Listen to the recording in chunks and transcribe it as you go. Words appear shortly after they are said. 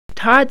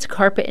Todd's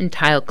Carpet and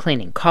Tile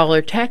Cleaning. Call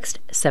or text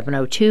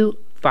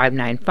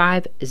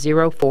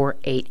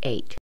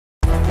 702-595-0488.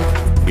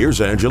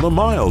 Here's Angela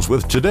Miles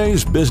with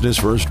today's Business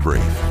First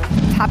Brief.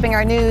 Topping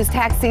our news,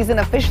 tax season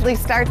officially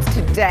starts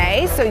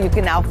today, so you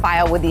can now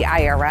file with the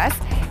IRS.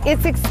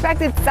 It's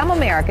expected some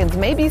Americans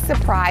may be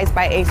surprised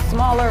by a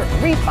smaller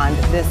refund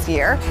this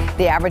year.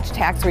 The average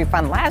tax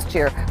refund last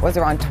year was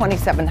around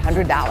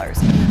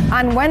 $2,700.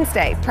 On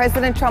Wednesday,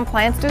 President Trump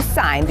plans to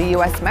sign the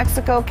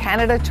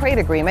U.S.-Mexico-Canada trade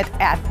agreement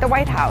at the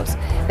White House.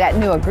 That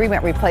new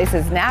agreement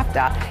replaces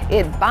NAFTA.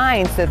 It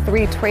binds the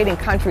three trading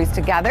countries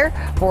together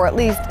for at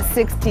least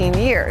 16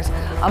 years.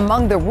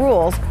 Among the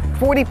rules,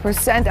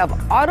 40% of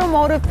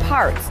automotive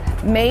parts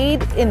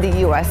made in the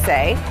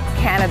USA,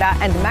 Canada,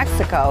 and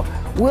Mexico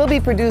will be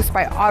produced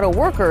by auto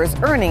workers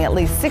earning at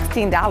least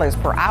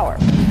 $16 per hour.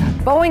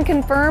 Boeing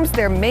confirms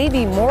there may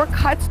be more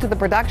cuts to the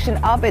production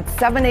of its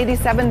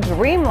 787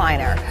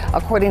 Dreamliner.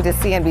 According to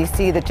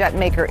CNBC, the jet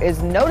maker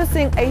is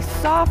noticing a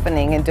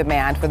softening in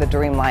demand for the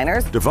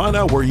Dreamliners. To find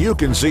out where you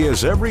can see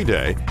us every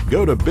day,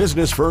 go to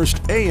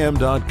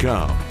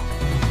businessfirstam.com.